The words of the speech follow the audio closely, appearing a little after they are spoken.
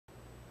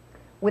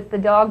With the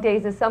dog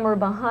days of summer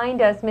behind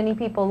us, many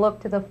people look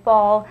to the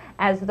fall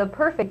as the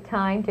perfect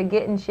time to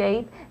get in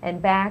shape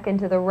and back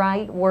into the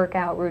right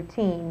workout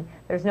routine.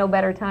 There's no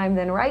better time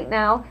than right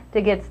now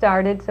to get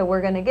started, so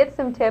we're going to get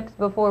some tips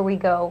before we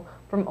go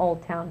from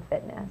Old Town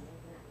Fitness.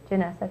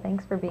 Jenna,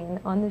 thanks for being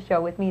on the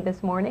show with me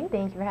this morning.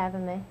 Thank you for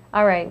having me.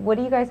 All right, what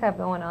do you guys have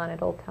going on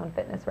at Old Town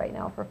Fitness right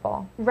now for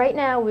fall? Right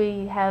now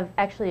we have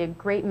actually a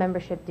great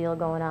membership deal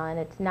going on.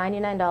 It's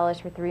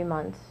 $99 for 3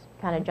 months.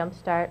 Kind of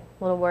jumpstart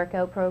little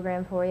workout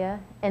program for you.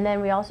 And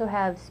then we also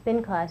have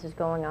spin classes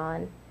going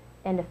on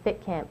and a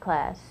fit camp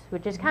class,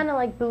 which is kind of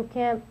like boot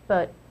camp,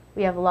 but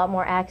we have a lot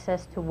more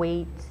access to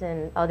weights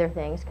and other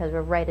things because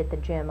we're right at the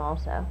gym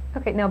also.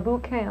 Okay, now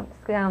boot camp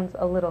sounds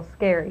a little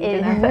scary.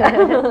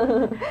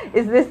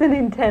 Is this an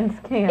intense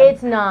camp?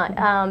 It's not.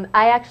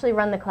 I actually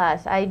run the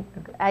class.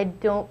 I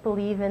don't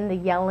believe in the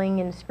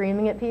yelling and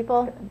screaming at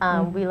people.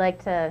 We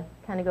like to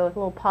kind of go with a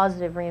little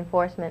positive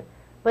reinforcement.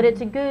 But it's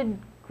a good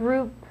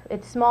group.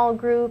 It's a small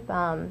group.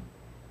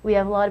 We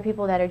have a lot of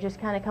people that are just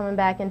kind of coming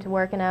back into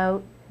working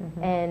out.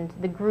 And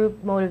the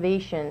group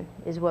motivation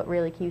is what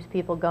really keeps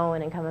people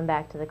going and coming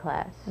back to the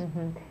class.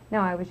 No,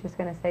 I was just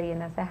going to say,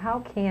 Vanessa, how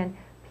can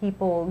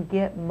people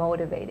get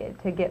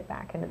motivated to get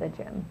back into the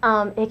gym?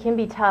 It can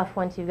be tough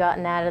once you've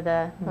gotten out of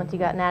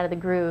the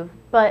groove.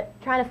 But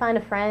trying to find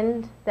a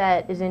friend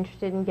that is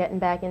interested in getting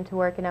back into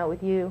working out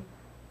with you,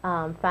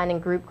 finding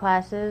group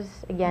classes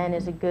again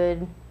is a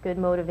good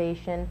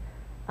motivation.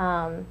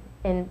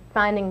 And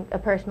finding a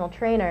personal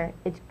trainer,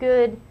 it's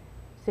good.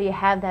 So you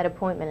have that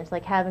appointment. It's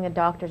like having a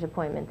doctor's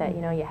appointment that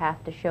you know you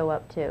have to show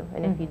up to,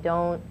 and if you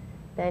don't,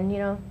 then you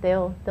know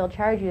they'll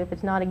charge you if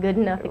it's not a good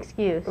enough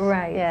excuse.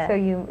 Right. Yeah. So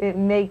it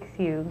makes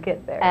you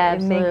get there.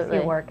 Absolutely. It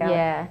makes you work out.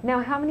 Yeah.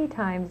 Now, how many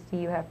times do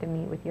you have to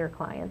meet with your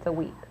clients a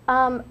week?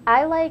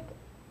 I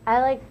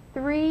like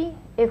 3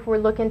 if we're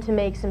looking to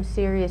make some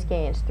serious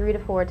gains, 3 to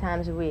 4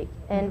 times a week,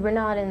 and we're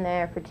not in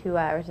there for 2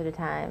 hours at a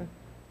time,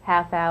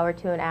 half hour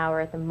to an hour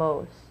at the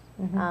most.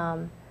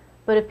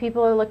 But if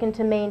people are looking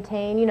to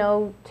maintain, you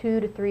know, 2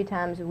 to 3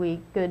 times a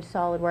week, good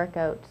solid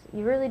workouts,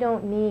 you really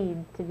don't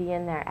need to be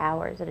in there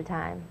hours at a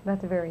time.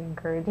 That's very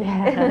encouraging.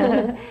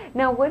 Yeah.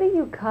 Now, what do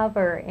you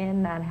cover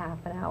in that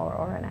half an hour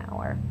or an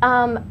hour?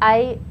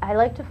 I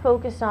like to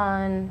focus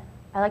on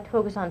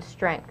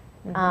strength.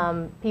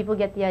 People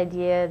get the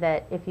idea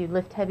that if you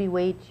lift heavy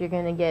weights, you're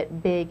going to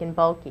get big and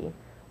bulky.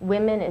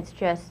 Women,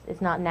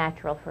 it's not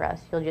natural for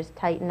us. You'll just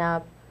tighten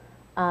up.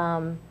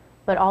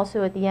 But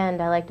also at the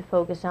end, I like to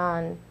focus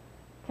on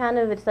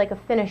it's like a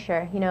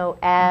finisher, you know,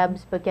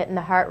 abs, but getting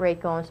the heart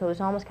rate going. So it's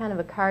almost kind of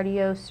a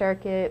cardio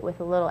circuit with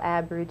a little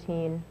ab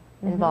routine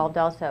involved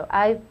also.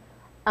 I'm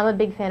a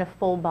big fan of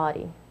full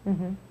body,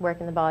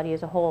 working the body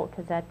as a whole,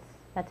 because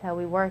that's how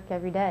we work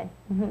every day.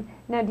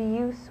 Now, do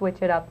you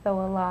switch it up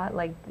though a lot?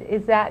 Like,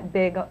 is that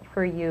big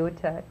for you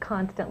to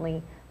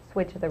constantly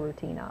switch the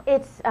routine up?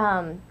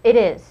 It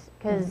is,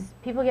 because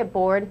people get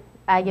bored.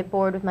 I get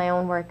bored with my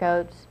own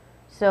workouts.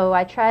 So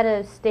I try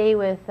to stay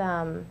with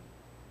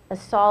a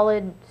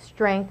solid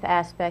strength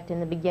aspect in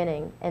the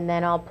beginning, and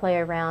then I'll play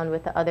around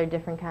with the other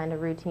different kind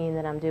of routine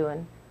that I'm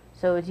doing.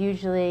 So it's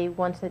usually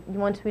once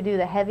we do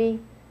the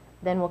heavy,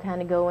 then we'll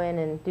kind of go in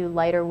and do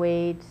lighter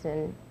weights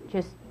and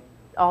just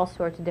all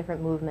sorts of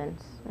different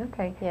movements.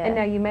 Okay. Yeah. And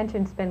now you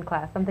mentioned spin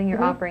class, something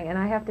you're offering, and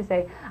I have to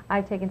say,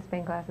 I've taken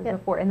spin classes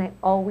before, and they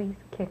always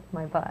kick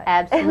my butt.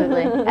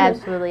 Absolutely,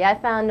 absolutely. I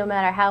found no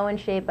matter how in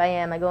shape I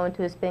am, I go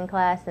into a spin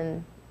class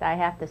and I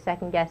have to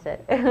second guess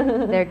it.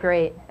 They're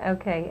great.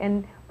 Okay,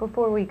 and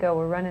before we go,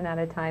 we're running out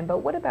of time, but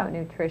what about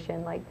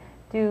nutrition? Like,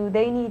 do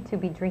they need to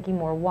be drinking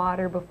more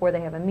water before they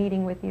have a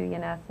meeting with you,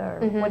 Vanessa, or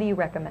what do you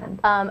recommend?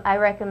 I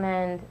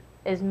recommend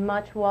as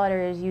much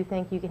water as you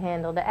think you can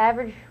handle. The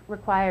average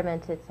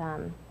requirement, it's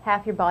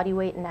half your body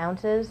weight in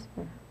ounces,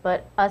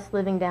 but us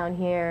living down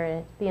here and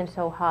it's being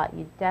so hot,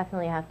 you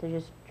definitely have to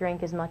just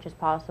drink as much as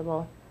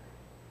possible.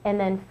 And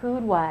then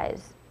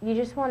food-wise, you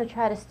just want to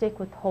try to stick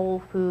with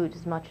whole foods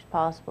as much as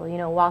possible. You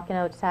know, walking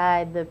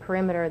outside the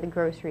perimeter of the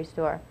grocery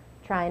store,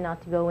 trying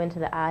not to go into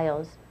the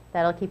aisles.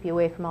 That'll keep you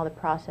away from all the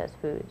processed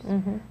foods.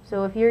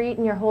 So if you're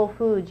eating your whole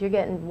foods, you're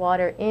getting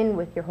water in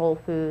with your whole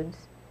foods,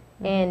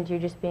 and you're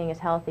just being as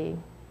healthy.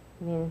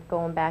 I mean,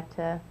 going back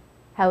to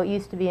how it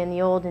used to be in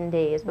the olden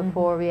days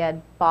before we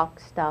had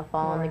box stuff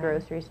all in the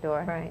grocery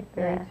store. Right,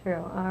 very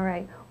true. All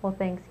right. Well,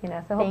 thanks,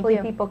 Vanessa. Thank Hopefully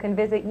you. people can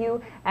visit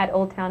you at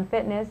Old Town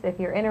Fitness. If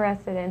you're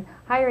interested in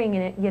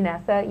hiring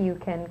Vanessa, you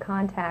can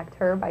contact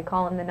her by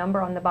calling the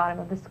number on the bottom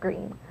of the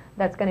screen.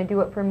 That's going to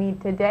do it for me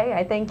today.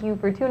 I thank you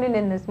for tuning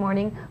in this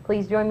morning.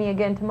 Please join me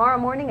again tomorrow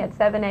morning at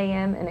 7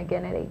 a.m. and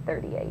again at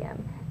 8:30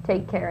 a.m.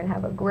 Take care and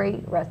have a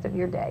great rest of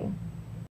your day.